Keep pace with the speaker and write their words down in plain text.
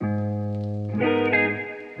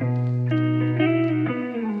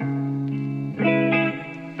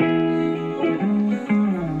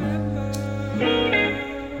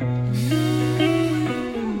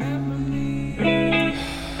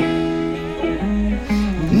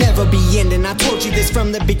never be ending. I told you this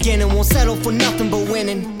from the beginning, won't settle for nothing but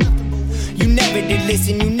winning. You never did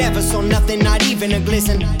listen, you never saw nothing, not even a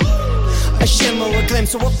glisten. A shimmer, a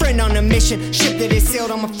glimpse, or a friend on a mission. Ship that is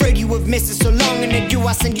sailed, I'm afraid you have missed it. So long in adieu,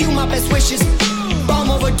 I send you my best wishes.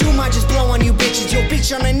 Bomb overdue, might just blow on you bitches. Your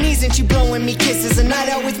bitch on her knees and she blowing me kisses. A night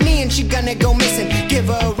out with me and she gonna go missing. Give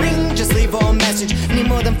her a ring, just leave her a message. Need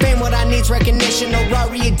more than fame, what I need's recognition. A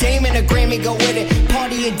Rari, a Dame, and a Grammy, go with it.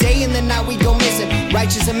 Party a day and the night we go missing.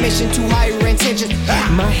 Righteous admission, too high your intentions.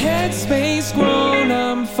 My headspace grown,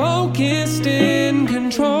 I'm focused in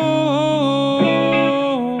control.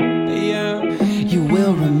 Yeah, you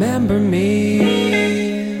will remember me.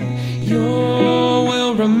 You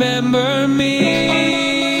will remember me.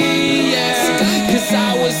 Yeah, 'cause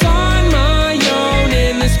I was on my own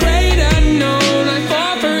in this great unknown. I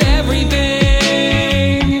fought for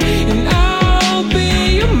everything, and I'll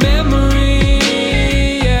be a memory.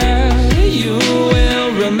 Yeah, you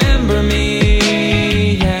will remember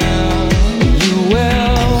me. Yeah, you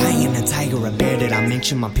will. A lion, a tiger, a bear, did I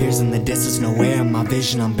mention my peers in the distance? Nowhere in my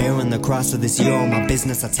vision, I'm bearing the cross of this year on my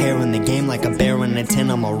business. I tear in the game like a bear in a tin.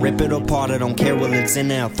 I'ma rip it apart, I don't care what lives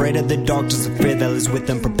in it. Afraid of the dark, just a fear that lives with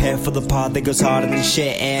them. Prepare for the part that goes harder than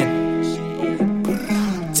shit. And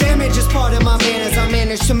damage is part of my manners. I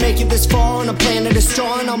managed to make it this far on a planet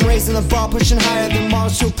destroying. I'm raising the bar, pushing higher than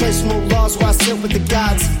Mars to a place no laws where I sit with the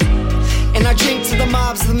gods. And I drink to the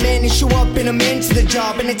mobs, the men who show up and I'm into the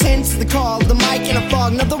job. And attend to the call, the mic in a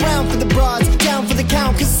fog. Another round for the broads, down for the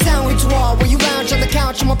count. 'Cause the sound we draw, where you lounge on the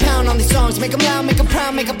couch. I'ma pound on these songs, make them loud, make them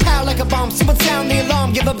proud, make them pound like a bomb. Someone sound the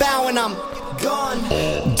alarm, give a bow and I'm gone.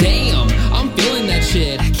 Damn, I'm feeling that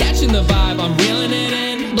shit. Catching the vibe, I'm reeling it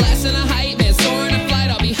in. Blasting a hype, man, soaring a flight.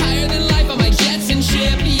 I'll be higher than life on my jets and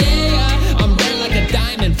ship. Yeah, I'm burning like a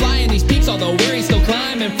diamond. Flying these peaks, although weary, still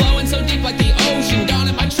climbing. Flowing so deep like the ocean. Dawn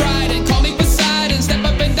at my trident. Call me Poseidon, step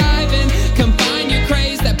up and dive in. Confine your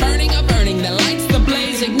craze, that burning that lights the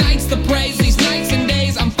blaze, ignites the praise. These nights and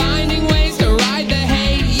days, I'm finding ways to ride the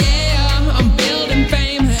hate. Yeah, I'm building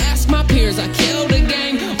fame. Ask my peers, I killed a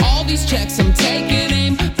game. All these checks, I'm taking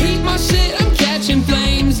aim. Beat my shit, I'm catching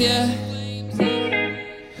flames. Yeah.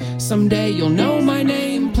 Someday you'll know my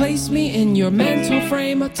name. Place me in your mental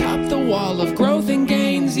frame atop the wall of growth and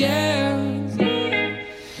gains. Yeah.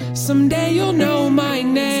 Someday you'll know my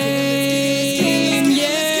name.